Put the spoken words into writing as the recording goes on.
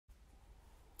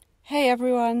Hey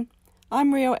everyone,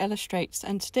 I'm Rio Illustrates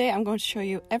and today I'm going to show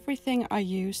you everything I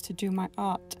use to do my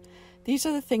art. These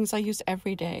are the things I use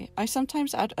every day. I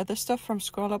sometimes add other stuff from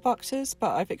scroller boxes,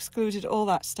 but I've excluded all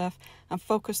that stuff and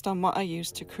focused on what I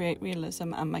use to create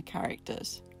realism and my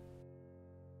characters.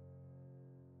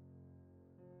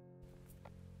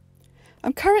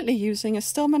 I'm currently using a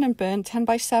Stillman & Byrne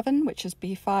 10x7, which is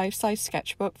B5 size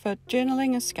sketchbook for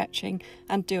journaling and sketching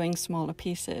and doing smaller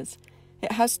pieces.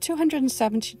 It has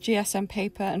 270 GSM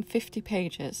paper and 50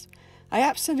 pages. I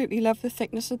absolutely love the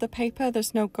thickness of the paper.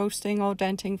 There's no ghosting or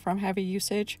denting from heavy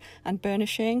usage and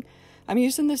burnishing. I'm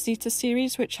using the Zeta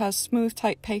series, which has smooth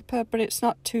type paper, but it's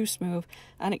not too smooth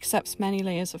and accepts many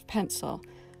layers of pencil.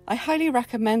 I highly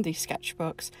recommend these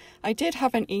sketchbooks. I did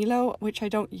have an ELO, which I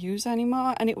don't use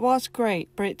anymore, and it was great,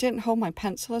 but it didn't hold my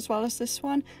pencil as well as this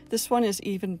one. This one is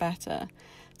even better.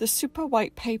 The super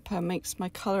white paper makes my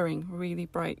colouring really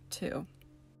bright too.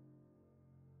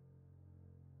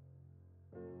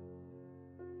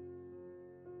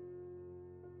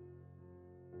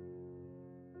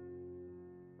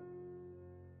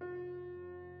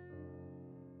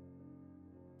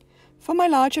 For my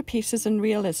larger pieces in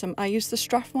realism, I use the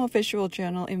Strathmore Visual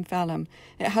Journal in vellum.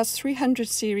 It has 300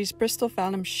 series Bristol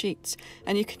vellum sheets,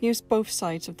 and you can use both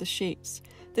sides of the sheets.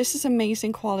 This is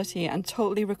amazing quality and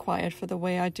totally required for the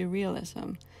way I do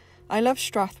realism. I love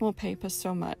Strathmore paper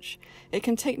so much. It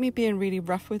can take me being really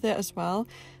rough with it as well,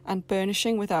 and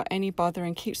burnishing without any bother,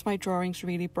 and keeps my drawings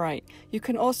really bright. You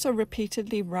can also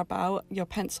repeatedly rub out your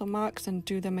pencil marks and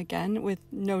do them again with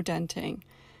no denting.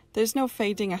 There's no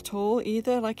fading at all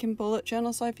either, like in bullet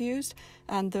journals I've used,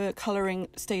 and the colouring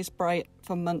stays bright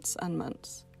for months and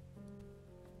months.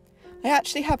 I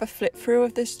actually have a flip through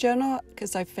of this journal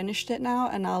because I've finished it now,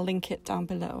 and I'll link it down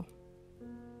below.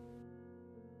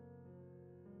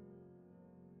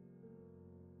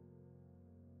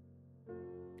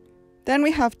 Then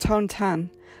we have Tone Tan.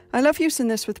 I love using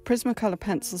this with Prismacolor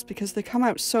pencils because they come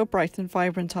out so bright and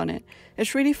vibrant on it.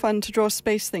 It's really fun to draw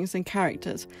space things and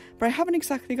characters, but I haven't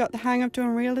exactly got the hang of doing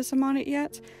realism on it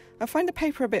yet. I find the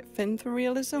paper a bit thin for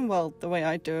realism, well, the way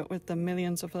I do it with the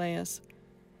millions of layers.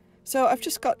 So I've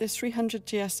just got this 300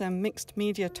 GSM mixed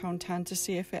media Tone Tan to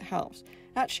see if it helps.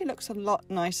 It actually looks a lot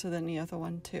nicer than the other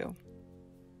one too.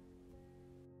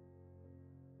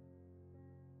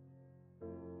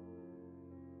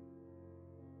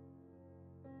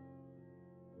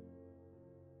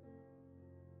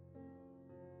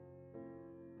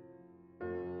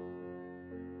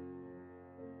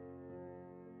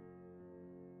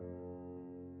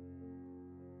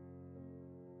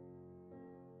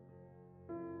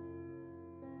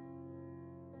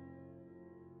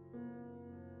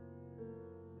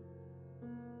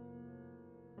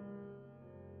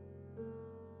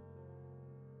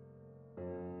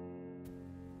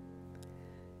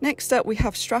 Next up we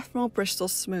have Strathmore Bristol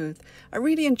Smooth. I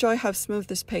really enjoy how smooth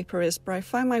this paper is, but I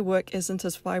find my work isn't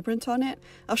as vibrant on it.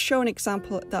 I'll show an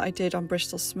example that I did on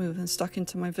Bristol Smooth and stuck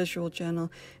into my visual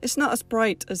journal. It's not as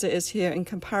bright as it is here in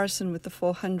comparison with the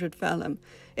 400 vellum.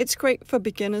 It's great for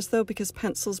beginners though because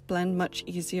pencils blend much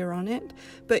easier on it,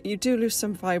 but you do lose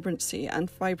some vibrancy,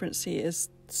 and vibrancy is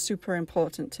super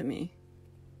important to me.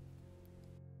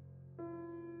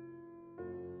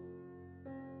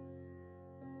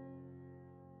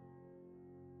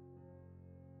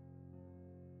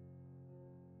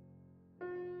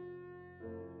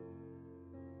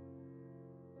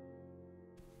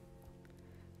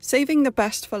 Saving the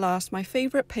best for last, my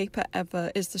favourite paper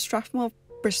ever is the Strathmore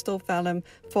Bristol Vellum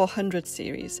 400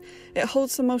 series. It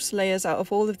holds the most layers out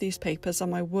of all of these papers, and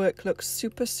my work looks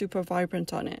super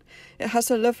vibrant on it. It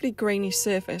has a lovely grainy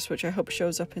surface, which I hope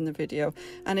shows up in the video,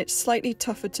 and it's slightly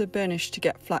tougher to burnish to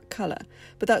get flat colour,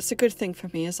 but that's a good thing for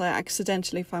me as I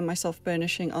accidentally find myself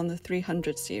burnishing on the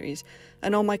 300 series,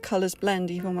 and all my colours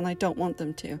blend even when I don't want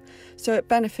them to, so it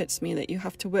benefits me that you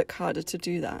have to work harder to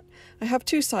do that. I have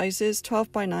two sizes,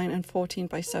 12x9 and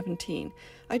 14x17.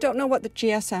 I don't know what the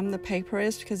GSM the paper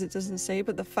is because it doesn't say,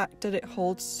 but the fact that it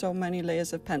holds so many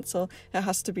layers of pencil, it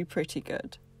has to be pretty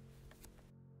good.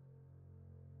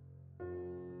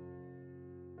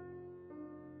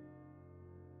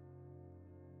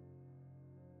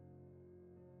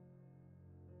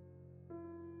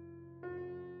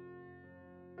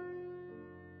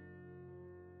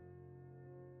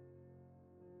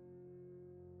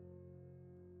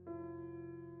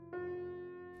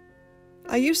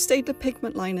 I use Staedtler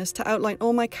pigment liners to outline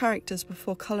all my characters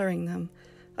before colouring them.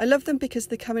 I love them because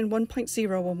they come in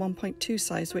 1.0 or 1.2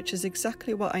 size, which is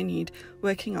exactly what I need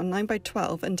working on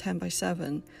 9x12 and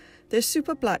 10x7. They're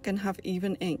super black and have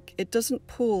even ink. It doesn't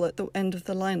pool at the end of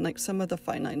the line like some other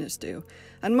fine liners do.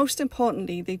 And most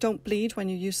importantly, they don't bleed when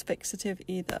you use fixative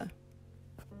either.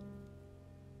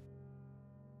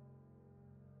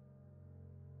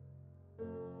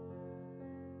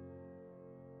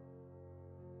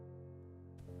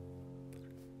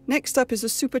 Next up is a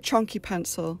super chunky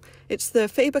pencil. It's the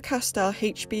Faber-Castell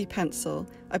HB pencil.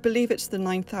 I believe it's the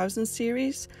 9000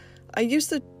 series. I use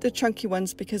the chunky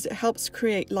ones because it helps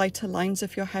create lighter lines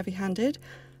if you're heavy-handed.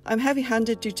 I'm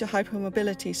heavy-handed due to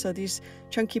hypermobility, so these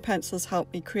chunky pencils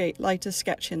help me create lighter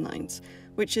sketching lines,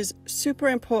 which is super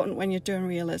important when you're doing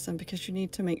realism because you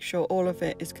need to make sure all of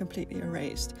it is completely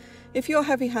erased. If you're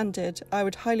heavy-handed, I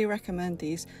would highly recommend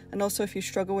these, and also if you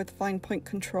struggle with fine point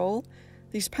control,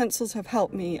 these pencils have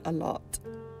helped me a lot.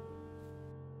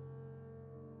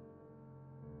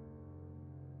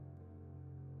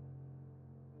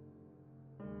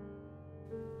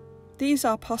 These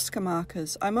are Posca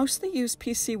markers. I mostly use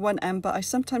PC1M, but I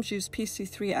sometimes use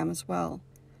PC3M as well.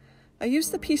 I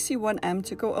use the PC1M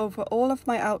to go over all of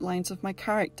my outlines of my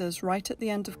characters right at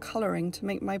the end of colouring to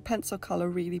make my pencil colour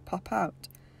really pop out.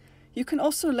 You can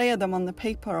also layer them on the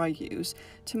paper I use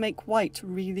to make white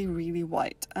really, really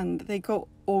white, and they go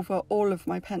over all of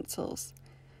my pencils.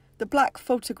 The black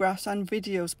photographs and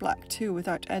videos black too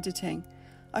without editing.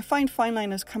 I find fine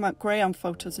liners come out grey on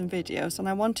photos and videos, and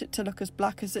I want it to look as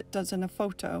black as it does in a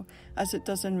photo as it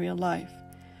does in real life.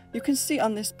 You can see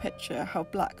on this picture how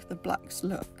black the blacks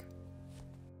look.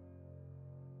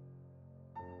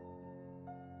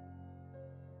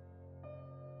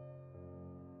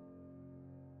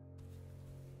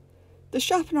 The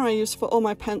sharpener I use for all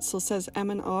my pencils says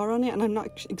M&R on it, and I'm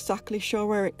not exactly sure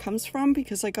where it comes from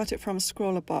because I got it from a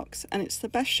scroller box, and it's the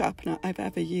best sharpener I've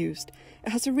ever used. It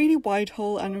has a really wide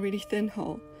hole and a really thin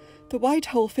hole. The wide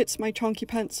hole fits my chunky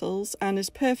pencils and is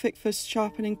perfect for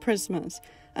sharpening prismas,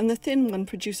 and the thin one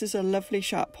produces a lovely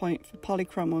sharp point for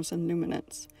polychromos and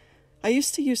luminance. I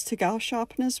used to use Tagal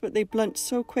sharpeners, but they blunt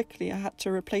so quickly I had to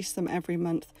replace them every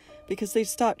month because they'd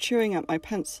start chewing at my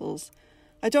pencils.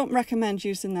 I don't recommend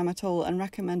using them at all and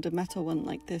recommend a metal one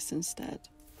like this instead.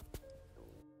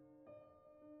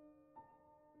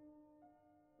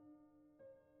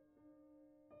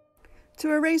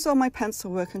 To erase all my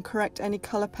pencil work and correct any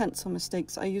colour pencil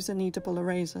mistakes, I use a kneadable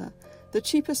eraser. The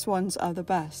cheapest ones are the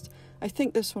best. I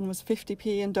think this one was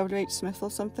 50p in WH Smith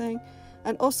or something,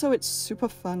 and also it's super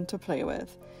fun to play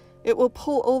with. It will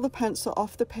pull all the pencil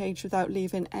off the page without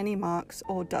leaving any marks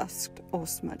or dust or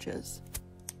smudges.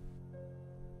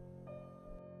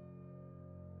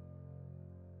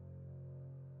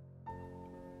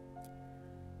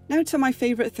 Now to my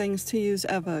favourite things to use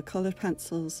ever, coloured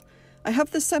pencils. I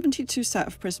have the 72 set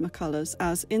of Prismacolors,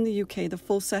 as in the UK the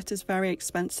full set is very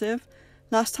expensive.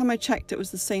 Last time I checked it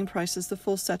was the same price as the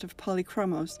full set of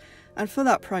Polychromos, and for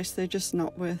that price they're just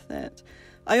not worth it.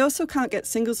 I also can't get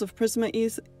singles of Prisma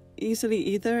easily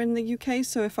either in the UK,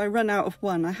 so if I run out of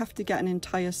one I have to get an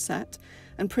entire set,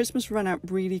 and Prismas run out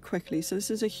really quickly, so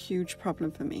this is a huge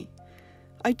problem for me.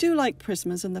 I do like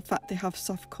Prismas and the fact they have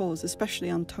soft cores, especially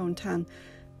on Tone Tan,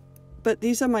 but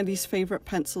these are my least favourite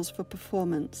pencils for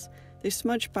performance. They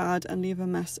smudge bad and leave a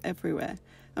mess everywhere,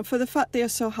 and for the fact they are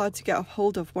so hard to get a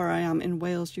hold of where I am in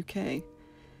Wales, UK.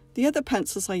 The other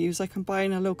pencils I use I can buy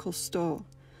in a local store.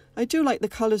 I do like the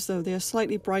colours though, they are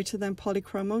slightly brighter than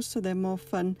Polychromos, so they're more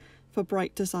fun for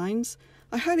bright designs.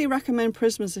 I highly recommend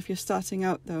Prismas if you're starting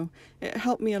out though. It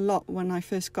helped me a lot when I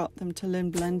first got them to learn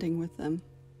blending with them.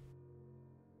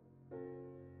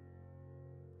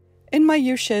 In my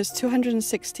U-Shares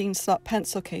 216 slot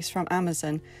pencil case from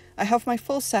Amazon, I have my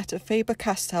full set of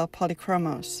Faber-Castell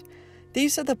Polychromos.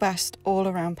 These are the best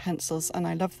all-around pencils and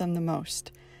I love them the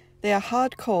most. They are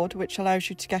hard-cored, which allows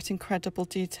you to get incredible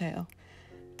detail.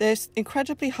 They're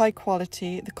incredibly high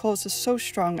quality, the cores are so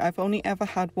strong I've only ever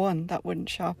had one that wouldn't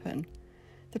sharpen.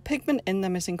 The pigment in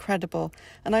them is incredible,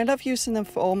 and I love using them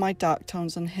for all my dark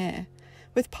tones and hair.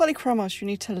 With Polychromos you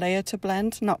need to layer to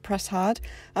blend, not press hard,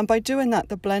 and by doing that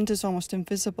the blend is almost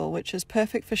invisible, which is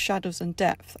perfect for shadows and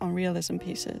depth on realism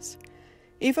pieces.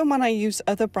 Even when I use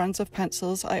other brands of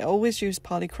pencils, I always use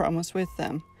Polychromos with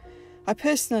them. I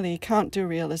personally can't do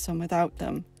realism without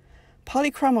them.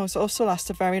 Polychromos also last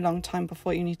a very long time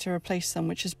before you need to replace them,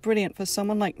 which is brilliant for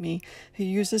someone like me who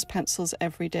uses pencils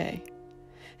every day.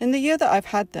 In the year that I've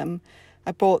had them,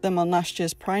 I bought them on last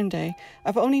year's Prime Day,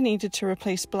 I've only needed to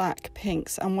replace black,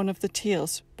 pinks and one of the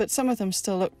teals, but some of them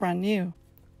still look brand new.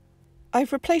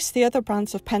 I've replaced the other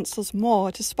brands of pencils more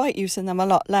despite using them a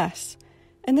lot less.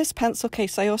 In this pencil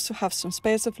case I also have some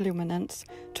spares of luminance,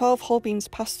 12 Holbein's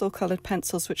pastel coloured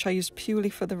pencils which I use purely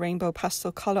for the rainbow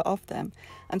pastel colour of them,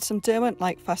 and some Derwent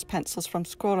Lightfast pencils from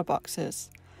Scrawler Boxes.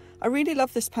 I really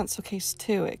love this pencil case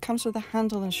too. It comes with a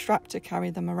handle and strap to carry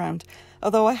them around,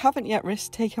 although I haven't yet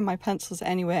risked taking my pencils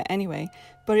anywhere anyway,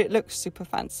 but it looks super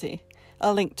fancy.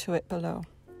 I'll link to it below.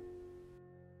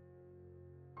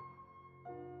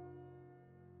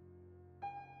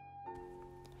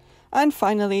 And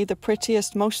finally, the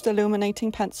prettiest, most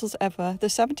illuminating pencils ever, the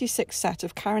 76 set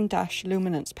of Caran d'Ache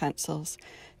Luminance pencils.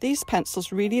 These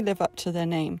pencils really live up to their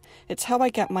name. It's how I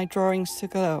get my drawings to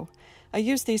glow. I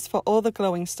use these for all the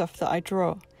glowing stuff that I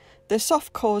draw. They're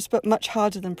soft cores but much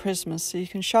harder than prismas, so you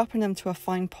can sharpen them to a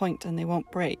fine point and they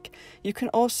won't break. You can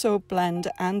also blend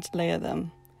and layer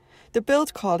them. The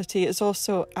build quality is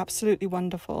also absolutely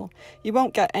wonderful. You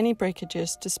won't get any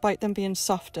breakages despite them being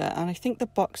softer, and I think the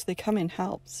box they come in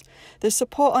helps. There's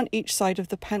support on each side of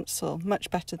the pencil,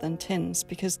 much better than tins,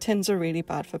 because tins are really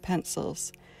bad for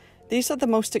pencils. These are the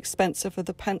most expensive of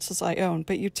the pencils I own,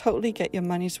 but you totally get your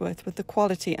money's worth with the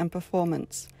quality and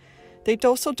performance. They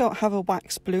also don't have a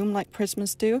wax bloom like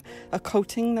prismas do, a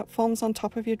coating that forms on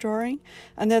top of your drawing,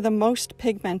 and they're the most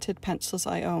pigmented pencils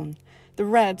I own. The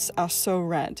reds are so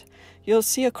red. You'll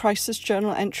see a crisis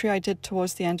journal entry I did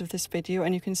towards the end of this video,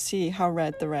 and you can see how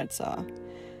red the reds are.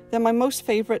 They're my most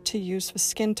favourite to use for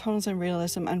skin tones in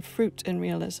realism and fruit in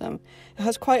realism. It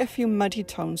has quite a few muddy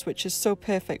tones, which is so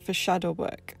perfect for shadow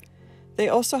work. They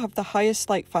also have the highest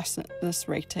light fastness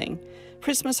rating.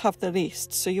 Prismas have the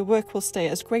least, so your work will stay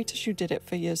as great as you did it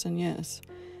for years and years.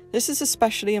 This is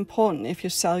especially important if you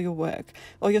sell your work,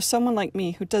 or you're someone like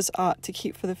me who does art to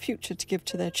keep for the future to give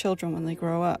to their children when they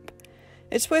grow up.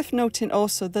 It's worth noting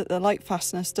also that the light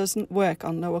fastness doesn't work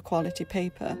on lower quality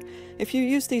paper. If you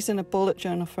use these in a bullet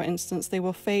journal, for instance, they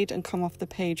will fade and come off the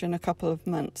page in a couple of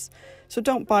months. So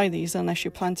don't buy these unless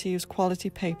you plan to use quality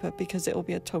paper, because it will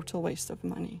be a total waste of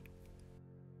money.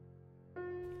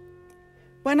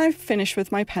 When I've finished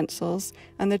with my pencils,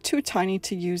 and they're too tiny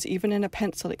to use even in a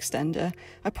pencil extender,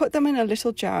 I put them in a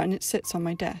little jar and it sits on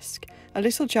my desk. A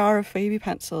little jar of baby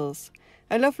pencils.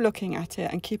 I love looking at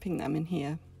it and keeping them in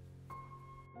here.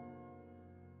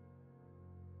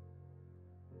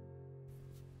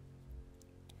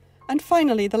 And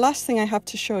finally, the last thing I have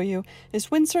to show you is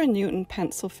Winsor & Newton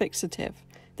pencil fixative.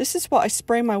 This is what I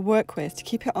spray my work with to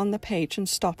keep it on the page and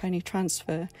stop any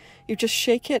transfer. You just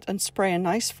shake it and spray a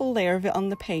nice full layer of it on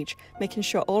the page, making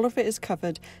sure all of it is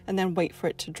covered, and then wait for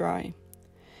it to dry.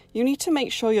 You need to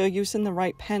make sure you're using the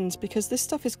right pens, because this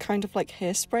stuff is kind of like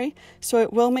hairspray, so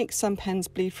it will make some pens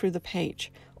bleed through the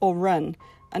page, or run,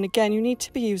 and again you need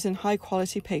to be using high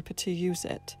quality paper to use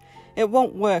it. It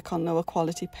won't work on lower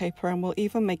quality paper and will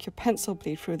even make your pencil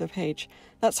bleed through the page.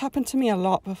 That's happened to me a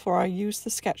lot before I used the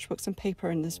sketchbooks and paper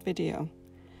in this video.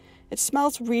 It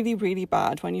smells really, really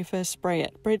bad when you first spray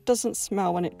it, but it doesn't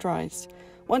smell when it dries.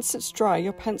 Once it's dry,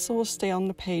 your pencil will stay on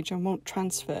the page and won't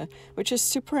transfer, which is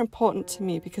super important to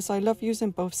me because I love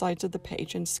using both sides of the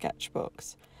page in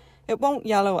sketchbooks. It won't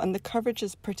yellow and the coverage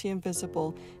is pretty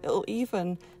invisible. It'll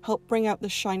even help bring out the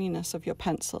shininess of your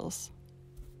pencils.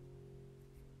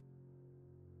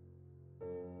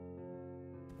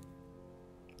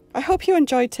 I hope you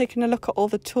enjoyed taking a look at all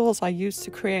the tools I use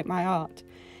to create my art.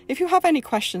 If you have any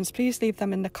questions, please leave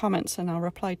them in the comments and I'll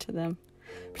reply to them.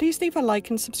 Please leave a like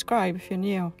and subscribe if you're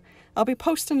new. I'll be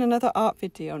posting another art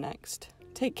video next.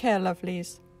 Take care,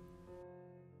 lovelies.